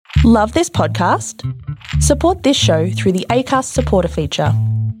Love this podcast? Support this show through the Acast supporter feature.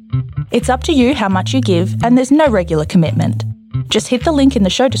 It's up to you how much you give, and there's no regular commitment. Just hit the link in the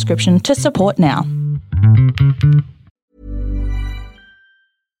show description to support now.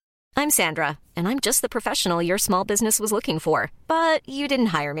 I'm Sandra, and I'm just the professional your small business was looking for. But you didn't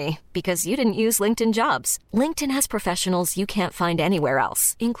hire me because you didn't use LinkedIn Jobs. LinkedIn has professionals you can't find anywhere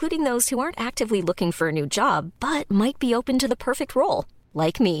else, including those who aren't actively looking for a new job, but might be open to the perfect role,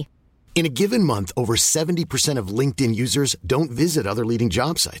 like me. In a given month, over 70% of LinkedIn users don't visit other leading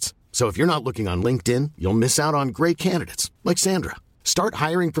job sites. So if you're not looking on LinkedIn, you'll miss out on great candidates like Sandra. Start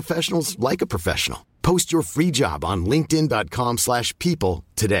hiring professionals like a professional. Post your free job on linkedin.com/people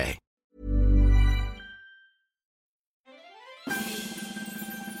today.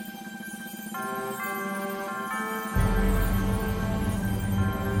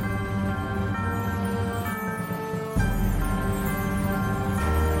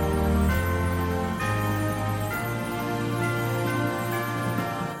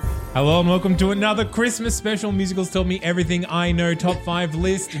 Hello and welcome to another Christmas special Musicals Tell Me Everything I Know Top 5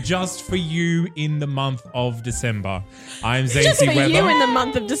 list just for you in the month of December. I'm Zane Just C. for Weber. you in the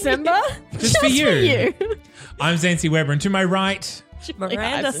month of December? Just for you. I'm Zane C. Weber, and to my right,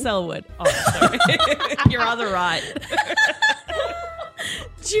 Miranda Selwood. Oh, sorry. Your other right.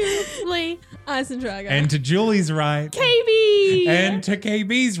 Julie Eisendrager. and to Julie's right, KB. and to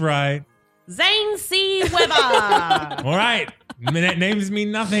KB's right. Zane C. Weber. All right, names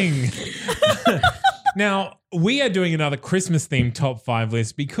mean nothing. Now, we are doing another Christmas-themed top 5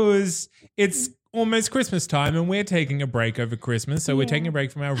 list because it's almost Christmas time and we're taking a break over Christmas. So we're taking a break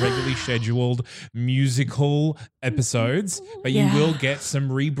from our regularly scheduled musical episodes, but you will get some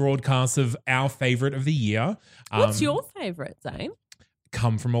rebroadcasts of our favorite of the year. What's your favourite, Zane?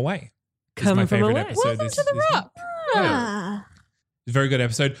 Come From Away. Is Come my From favorite Away. episode. Welcome to the Rock. Yeah. Very good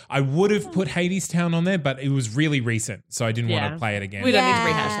episode. I would have put Hadestown on there, but it was really recent, so I didn't want to play it again. We don't need to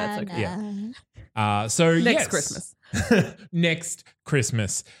rehash that. It's okay. Yeah. So Next Christmas. Next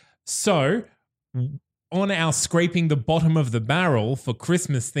Christmas. So on our scraping the bottom of the barrel for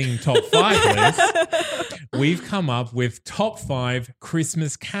Christmas themed top 5 list, we've come up with top 5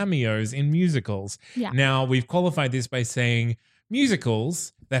 Christmas cameos in musicals. Yeah. Now, we've qualified this by saying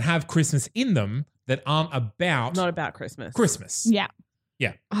musicals that have Christmas in them that aren't about Not about Christmas. Christmas. Yeah.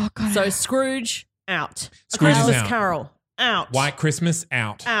 Yeah. Oh, God. So Scrooge, out. Scrooge is Christmas out. Carol, out. White Christmas,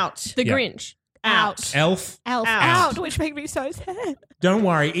 out. Out. The Yeah. Grinch. Out. Elf, Elf Out. out, which made me so sad. don't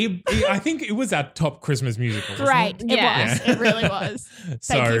worry. I think it was our top Christmas musical. wasn't Great. it? It Yeah. was. It really was.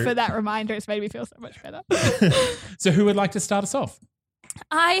 Thank you So- for that reminder. It's made me feel so much better. So who would like to start us off?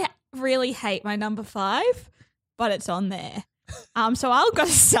 I really hate my number 5, but it's on there. So I'll go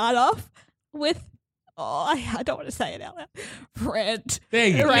start off with, I don't want to say it out loud. Red. There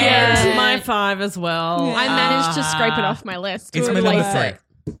you go. Yeah, my 5 as well. Yeah. I managed to scrape it off my list. It's to my replace number 3. it.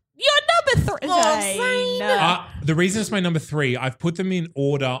 Your number 3. Oh, Zane. The reason it's my number 3, I've put them in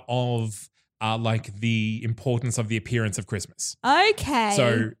order of like the importance of the appearance of Christmas. Okay.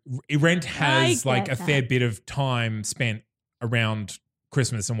 So Rent has I like get a fair that. bit of time spent around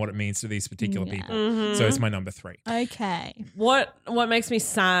Christmas and what it means to these particular Yeah. people. Mhm. So it's my number 3. Okay. What makes me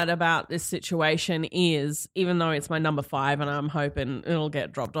sad about this situation is, even though it's my number 5 and I'm hoping it'll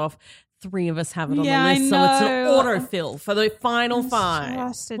get dropped off, 3 of us have it on Yeah, the I list, so it's an know. autofill for the final 5.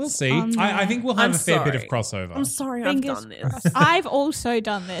 Just We'll it's see. on I there. think we'll have I'm a fair bit of sorry. crossover. I'm sorry Fingers I've done crossed. this. I've also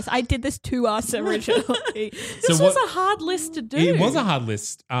done this. I did this to us originally. So This was a hard list to do. It was a hard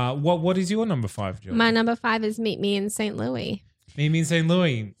list. What is your number 5, Julie? My number 5 is Meet Me in St. Louis. Me and St.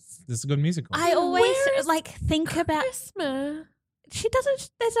 Louis. This is a good musical. I always Where is think about. Christmas. She doesn't.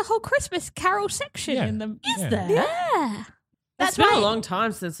 There's a whole Christmas Carol section Yeah. in them. Yeah. There? Yeah. It's That's been right. a long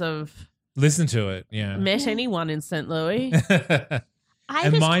time since I've Listen to it. Yeah. met anyone in St. Louis.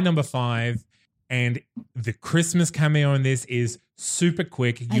 And my number 5, and the Christmas cameo in this is super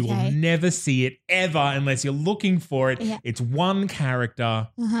quick. You will Okay. never see it ever unless you're looking for it. Yeah. It's one character,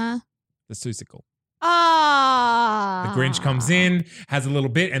 Uh-huh. the Seussical. Ah. The Grinch comes in, has a little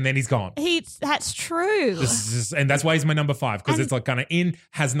bit, and then he's gone. That's true. And that's why he's my number 5, because And- it's like kind of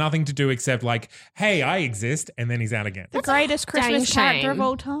has nothing to do except like, hey, I exist, and then he's out again. The greatest dang Christmas character of shame.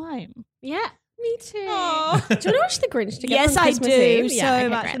 all time. Yeah, me too. Aw. Do you want to watch The Grinch together? Yes, on I Christmas do Eve? so Yeah, okay,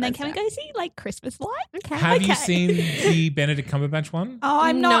 much. great, And then let's can we do go see like Christmas lights? Okay. Have you Okay. seen the Benedict Cumberbatch one? Oh,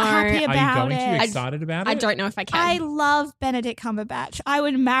 I'm not No. happy Are you about going to? You it. excited about it? I don't know if I can. I love Benedict Cumberbatch. I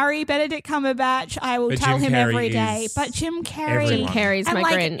would marry Benedict Cumberbatch. I will But tell Jim him Carrey every day. is But Jim Carrey. Jim everyone. Carrey's and my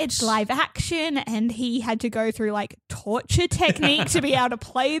like Grinch. it's live action, and he had to go through like torture technique to be able to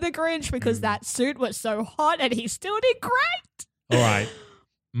play the Grinch because that suit was so hot, and he still did great. All right.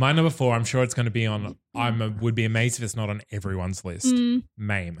 My number 4, I'm sure it's going to be on. Would be amazed if it's not on everyone's list.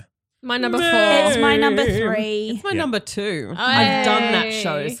 Mame. My number 4. It's my number 3. It's my Yeah. number 2. Hey. I've done that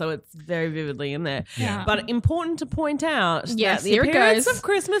show, so it's very vividly in there. Yeah. But important to point out Yes, that the here it appearance goes. of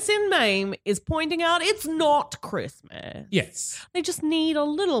Christmas in Mame is pointing out it's not Christmas. Yes. They just need a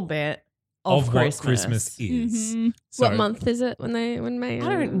little bit of What Christmas is. So- What month is it when May? I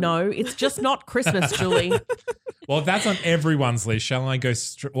don't know. It's just not Christmas, Julie. Well, if that's on everyone's list, shall I go?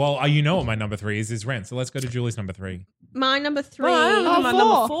 Well, you know what my number 3 is Rent. So let's go to Julie's number 3. My number 3. Oh, my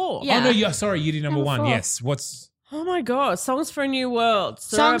number 4. Yeah. Oh, no, sorry, you did number Number 1. 4. Yes. What's Oh my God. Songs for a New World.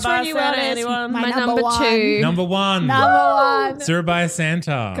 Songs for a New World is Anyone? my My number number 1. 2. number 1? Number 1. Surabaya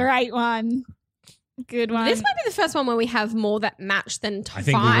Santa. Great one. Good one. This might be the first one where we have more that match than top I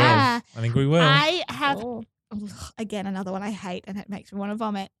think we will. 5. I think we will. I have Oh. again another one I hate and it makes me want to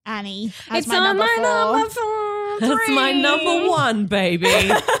vomit. Annie. As It's my on number my 4. number 4. That's my number 1, baby.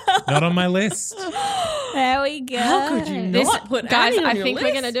 Not on my list. There we go. How could you This, not put guys, Annie on I your think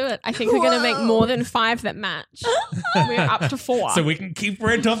we're list? going to do it. I think we're going to make more than 5 that match. We're up to 4. So we can keep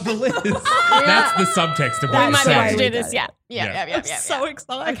Rent off the list. That's the subtext of we what I'm might be able to saying. do this. Yeah. Yeah. So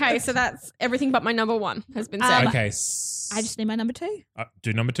excited. Okay, so that's everything but my number 1 has been said. Okay. I just need my number 2.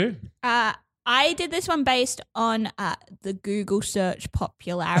 Do number 2. I did this one based on the Google search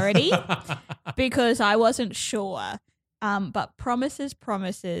popularity because I wasn't sure. But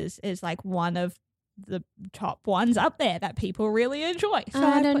Promises is like one of the top ones up there that people really enjoy. So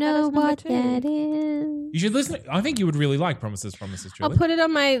I I've don't put that know as number what 2. that is. You should listen. I think you would really like Promises, I'll Julie. put it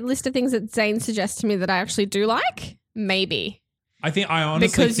on my list of things that Zane suggests to me that I actually do like. Maybe. I honestly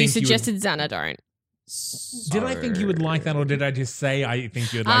Because you think suggested Xana don't. Did I think you would like that, or did I just say I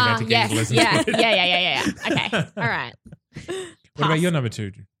think you would like that to get you to listen yeah, to it? yeah. Okay, all right. What about your number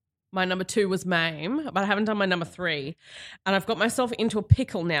 2? My number 2 was Mame, but I haven't done my number 3. And I've got myself into a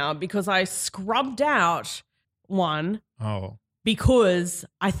pickle now because I scrubbed out one Oh, because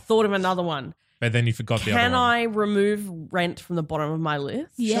I thought of another one. but then you forgot the other Can one. I remove Rent from the bottom of my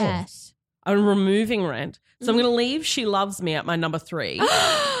list? Yes. I'm removing Rent. So I'm going to leave She Loves Me at my number 3.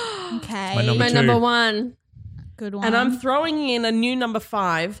 Okay. My number My 2. number 1. Good one. And I'm throwing in a new number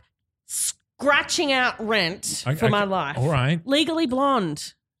 5, scratching out Rent Okay, for my okay. life. All right. Legally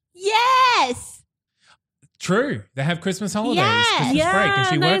Blonde. Yes. True. They have Christmas holidays, Yeah. Christmas Yeah, break, and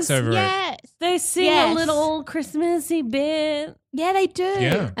she works there's- over it. Yes. They sing Yes. a little Christmassy bit. Yeah, they do.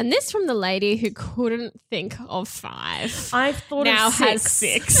 Yeah. And this from the lady who couldn't think of 5. I've thought now of has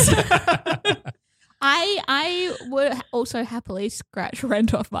 6. 6. I would also happily scratch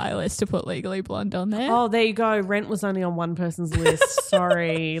Rent off my list to put Legally Blonde on there. Oh, there you go. Rent was only on one person's list.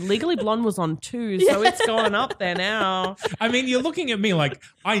 Sorry. Legally Blonde was on 2, so it's going up there now. I mean, you're looking at me like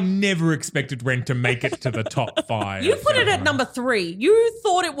I never expected Rent to make it to the top 5. You put it at number 3. You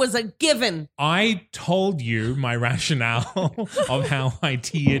thought it was a given. I told you my rationale of how I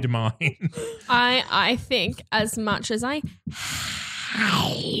tiered mine. I think as much as I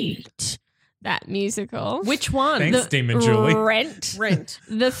hate that musical. Which one? Thanks, Demon Julie. Rent. Rent.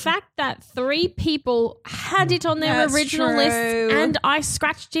 The fact that 3 people had it on their That's original true. list and I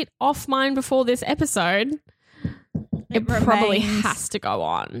scratched it off mine before this episode, it probably remains. has to go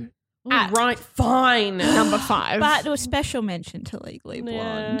on. All At right, fine. number 5. But a special mention to Legally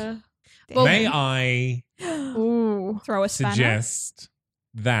Blonde. Yeah. Well- May I Ooh. Throw a spanner. suggest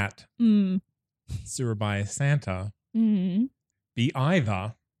that Mm. Surabaya Santa Mm. be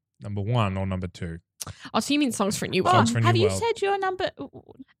either number 1 or number 2? Oh, so you mean Songs for a New Oh, World? for a New have you World. said your number?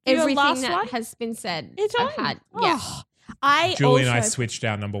 Everything your last that one? has been said. It's I've on. had. Yeah. Oh, I Julie and I also- switched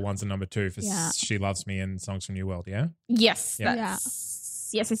out number 1s and number 2 for Yeah. She Loves Me and Songs from New World, yeah? Yes. Yeah. That's,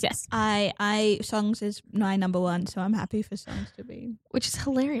 yes. I Songs is my number 1, so I'm happy for Songs to be. Which is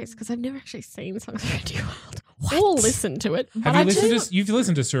hilarious because I've never actually seen Songs for a New World or listened to it. Have you listened to, you've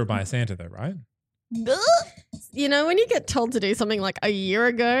listened to Surabaya Santa though, right? You know, when you get told to do something like a year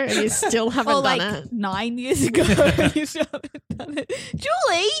ago and you still haven't Or done like it. 9 years ago, you still haven't done it.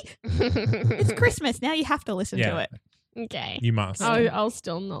 Julie, it's Christmas now. You have to listen to Yeah. it. Okay. You must. I'll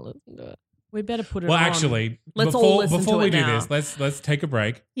still not listen to it. We better put it Well, on. actually, Let's all before listen before to we it do now. this, let's take a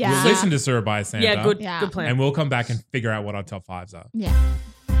break. Yeah. We'll listen to Surabaya Santa. Yeah, good, Yeah. good plan. And we'll come back and figure out what our top 5s are. Yeah.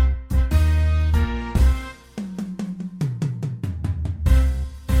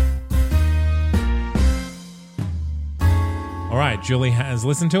 All right, Julie has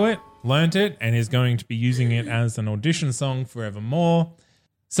listened to it, learnt it, and is going to be using it as an audition song forevermore.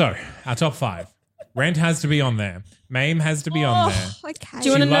 So, our top 5. Rent has to be on there. Mame has to be on there. Okay. Do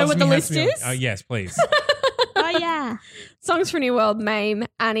you want to She know Loves what the Me has list to be on- is? Yes, please. Oh yeah. Songs for a New World, Mame,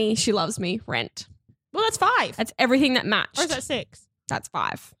 Annie, She Loves Me, Rent. Well, that's 5. That's everything that matched. Or is that 6? That's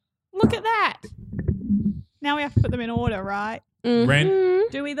 5. Look at that. Now we have to put them in order, right?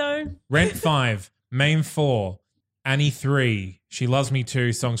 Rent, Do we though? Rent 5, Mame 4, Annie 3, She Loves Me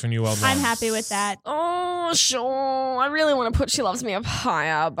 2, Songs from New World 1. I'm happy with that. Oh, sure. I really want to put She Loves Me up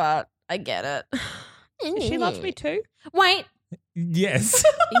higher, but I get it. She loves me too. Wait. Yes.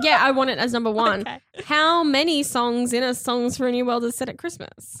 Yeah, I want it as number 1. Okay. How many songs in a Songs for a New World is set at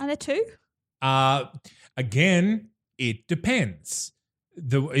Christmas? Are there 2? Again, it depends.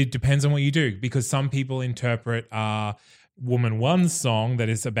 It depends on what you do, because some people interpret Woman 1's song that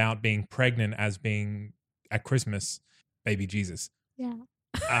is about being pregnant as being at Christmas, baby Jesus. Yeah.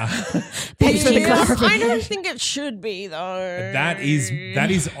 Thanks for the clarification. I don't think it should be though. That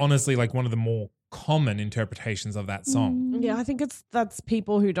is honestly like one of the more common interpretations of that song. Yeah, I think that's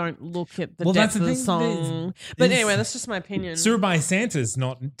people who don't look at the Well, depth that's of the the thing, song. there's- But anyway, that's just my opinion. Surabaya Santa's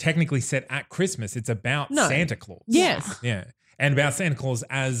not technically set at Christmas. It's about No. Santa Claus. Yes. Yeah. And about Santa Claus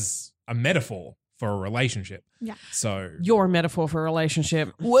as a metaphor for a relationship. Yeah. So Your metaphor for a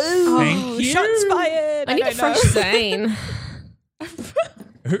relationship. thank you. Shots fired. I need a don't fresh know. Zane.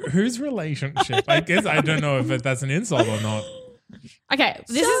 Whose relationship? I guess I don't know if that's an insult or not. Okay,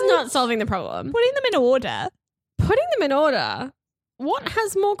 this is not solving the problem. Putting them in order. Putting them in order. What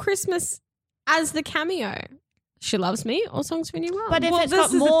has more Christmas as the cameo? She Loves Me or Songs for a New World? But if Well, it's this got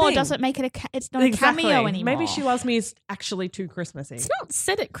is the more, thing. doesn't make it it's not a cameo anymore. Maybe She Loves Me is actually too Christmassy. it's not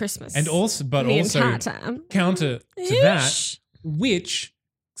set at Christmas. And also, but the also entire time. counter to that, Ish. which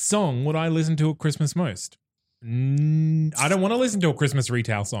song would I listen to at Christmas most? I don't want to listen to a Christmas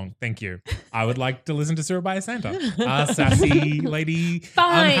retail song. Thank you. I would like to listen to Surabaya Santa. Sassy lady.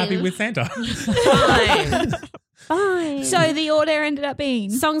 I'm happy Fine. with Santa. Fine. Fine. So the order ended up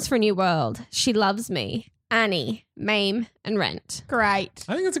being Songs for a New World, She Loves Me, Annie, Mame, and Rent. great.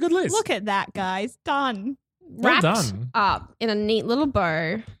 I think that's a good list. Look at that, guys. Done. Well Wrapped done. up in a neat little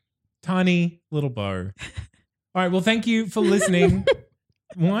bow. Tiny little bow. All right. Well, thank you for listening.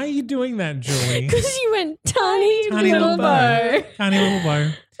 Why are you doing that, Julie? Because you went tiny, Tiny little bow. Tiny little bow.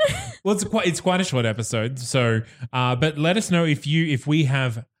 Well, it's quite a short episode. So, but let us know if we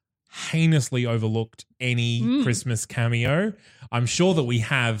have heinously overlooked any Christmas cameo. I'm sure that we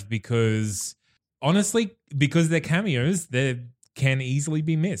have, because honestly, because they're cameos, they can easily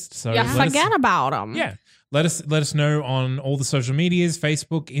be missed. So Yeah, let us- forget about them. Yeah. Let us know on all the social medias,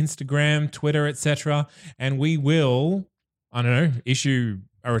 Facebook, Instagram, Twitter, etc. And we will, I don't know, issue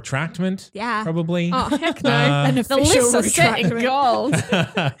a retractment. Yeah. Probably. Oh, heck no. An The official lists are set in retractment.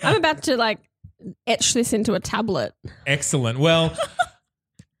 gold. I'm about to etch this into a tablet. Excellent. Well,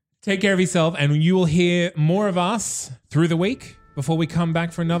 take care of yourself, and you will hear more of us through the week before we come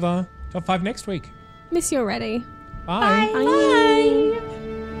back for another Top 5 next week. Miss you already. Bye. Bye.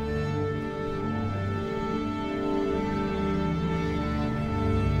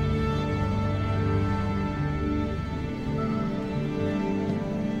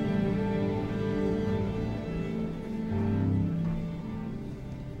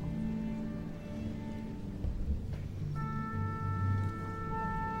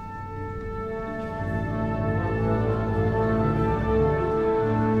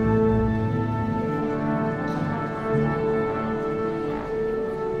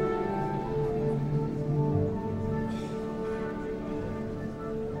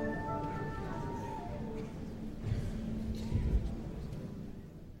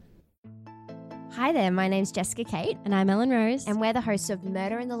 Hi there, my name's Jessica Kate. And I'm Ellen Rose, And we're the hosts of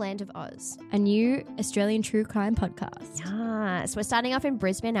Murder in the Land of Oz. a new Australian true crime podcast. Yes, we're starting off in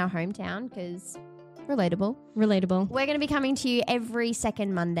Brisbane, our hometown, because relatable. Relatable. We're going to be coming to you every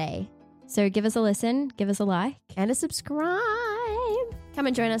second Monday. So give us a listen, give us a like. And a subscribe. Come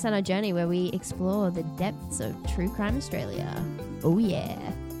and join us on our journey where we explore the depths of True Crime Australia. Oh yeah.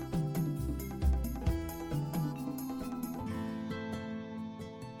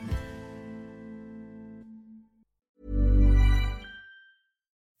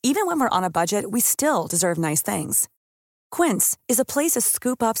 Even when we're on a budget, we still deserve nice things. Quince is a place to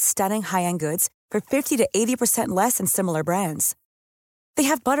scoop up stunning high-end goods for 50 to 80% less than similar brands. They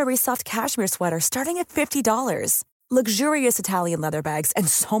have buttery soft cashmere sweaters starting at $50, luxurious Italian leather bags, and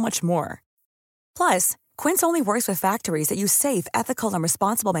so much more. Plus, Quince only works with factories that use safe, ethical, and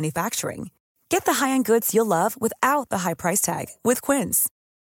responsible manufacturing. Get the high-end goods you'll love without the high price tag with Quince.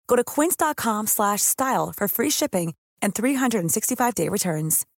 Go to quince.com/style for free shipping and 365-day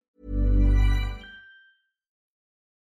returns.